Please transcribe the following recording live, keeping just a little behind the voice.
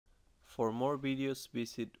For more videos,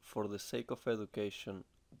 visit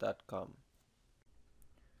forthesakeofeducation.com.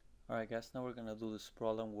 Alright guys, now we're gonna do this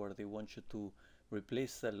problem where they want you to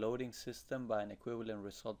replace the loading system by an equivalent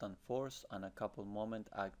resultant force and a couple moment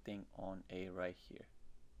acting on A right here.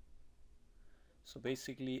 So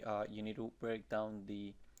basically you need to break down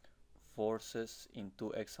the forces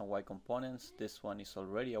into X and Y components. This one is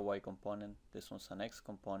already a Y component, this one's an X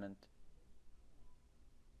component.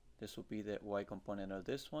 This will be the Y component of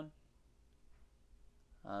this one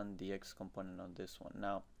and the X component on this one.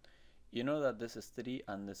 Now you know that this is 3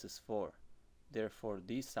 and this is 4, therefore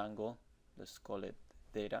this angle, let's call it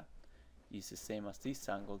theta, is the same as this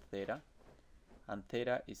angle theta, and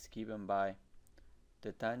theta is given by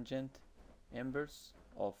the tangent inverse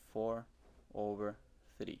of 4 over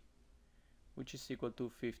 3, which is equal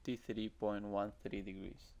to 53.13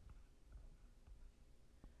 degrees.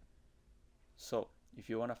 So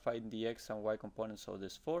if you want to find the X and Y components of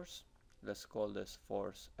this force, let's call this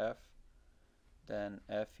force F. Then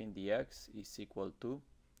F in the X is equal to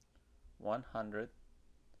 100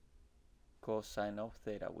 cosine of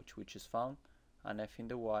theta, which is found, and F in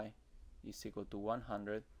the Y is equal to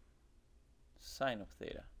 100 sine of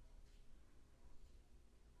theta.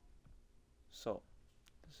 So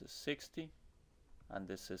this is 60 and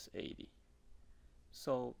this is 80.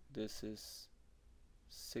 So this is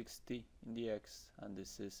 60 in the X and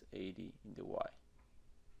this is 80 in the Y.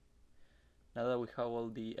 Now that we have all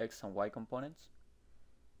the X and Y components,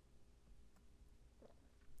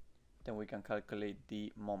 then we can calculate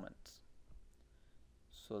the moments.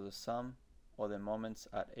 So the sum of the moments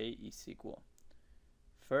at A is equal.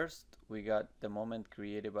 First, we got the moment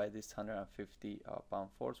created by this 150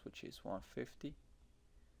 pound force, which is 150,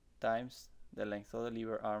 times the length of the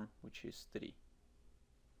lever arm, which is 3.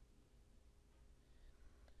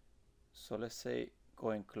 So let's say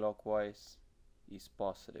going clockwise is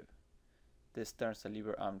positive. This turns the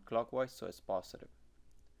lever arm clockwise, so it's positive.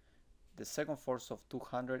 The second force of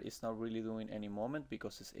 200 is not really doing any moment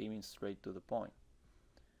because it's aiming straight to the point.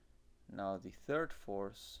 Now the third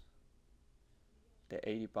force, the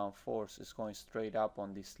 80 pound force, is going straight up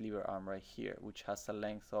on this lever arm right here, which has a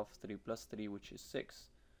length of 3 plus 3, which is 6.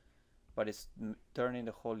 But it's turning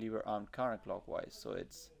the whole lever arm counterclockwise, so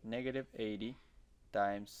it's negative 80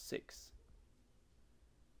 times 6.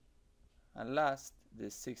 And last,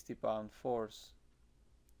 this 60 pound force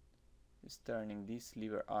is turning this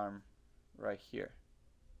lever arm right here,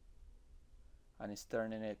 and it's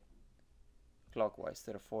turning it clockwise,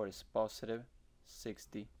 therefore it's positive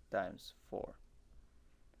 60 times 4.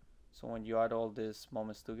 So when you add all these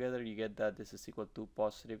moments together, you get that this is equal to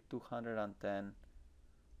positive 210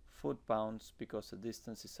 foot-pounds, because the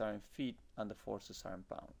distances are in feet and the forces are in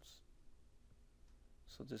pounds.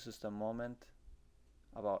 So this is the moment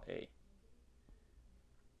about A.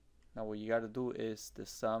 Now what you got to do is the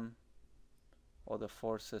sum of the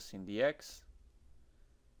forces in the X.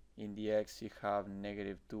 In the X you have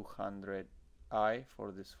negative 200I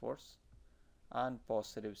for this force and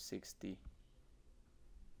positive 60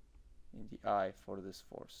 in the I for this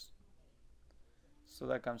force. So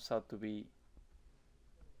that comes out to be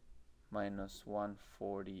minus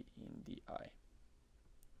 140 in the I.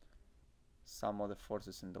 Sum of the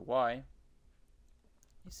forces in the Y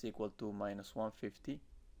is equal to minus 150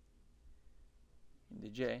 in the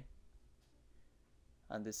J,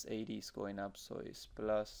 and this 80 is going up, so it's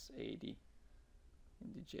plus 80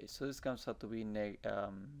 in the J. So this comes out to be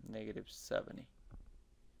negative 70.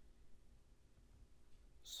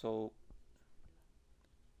 So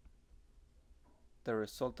the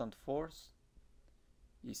resultant force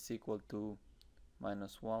is equal to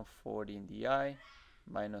minus 140 in the I,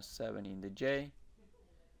 minus 70 in the J.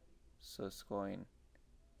 So it's going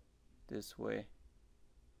this way,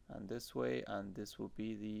 and this will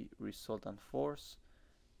be the resultant force.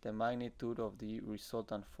 The magnitude of the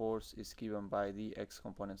resultant force is given by the X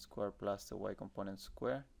component square plus the Y component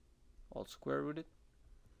square, all square rooted.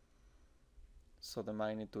 So the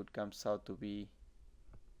magnitude comes out to be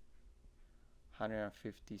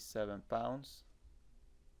 157 pounds.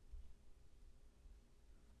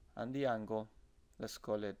 And the angle, let's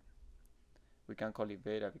call it, we can call it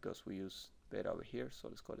beta because we use beta over here, so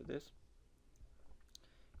let's call it this,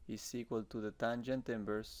 is equal to the tangent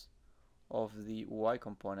inverse of the Y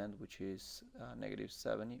component, which is negative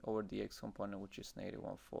 70, over the X component, which is negative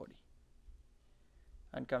 140,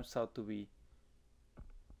 and comes out to be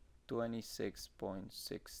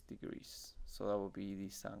 26.6 degrees. So that will be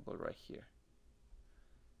this angle right here.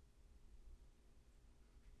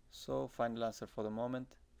 So final answer for the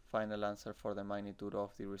moment, final answer for the magnitude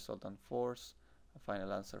of the resultant force, a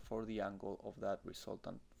final answer for the angle of that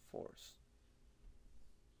resultant force.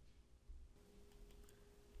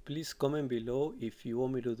 Please comment below if you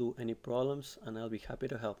want me to do any problems and I'll be happy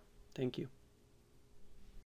to help. Thank you.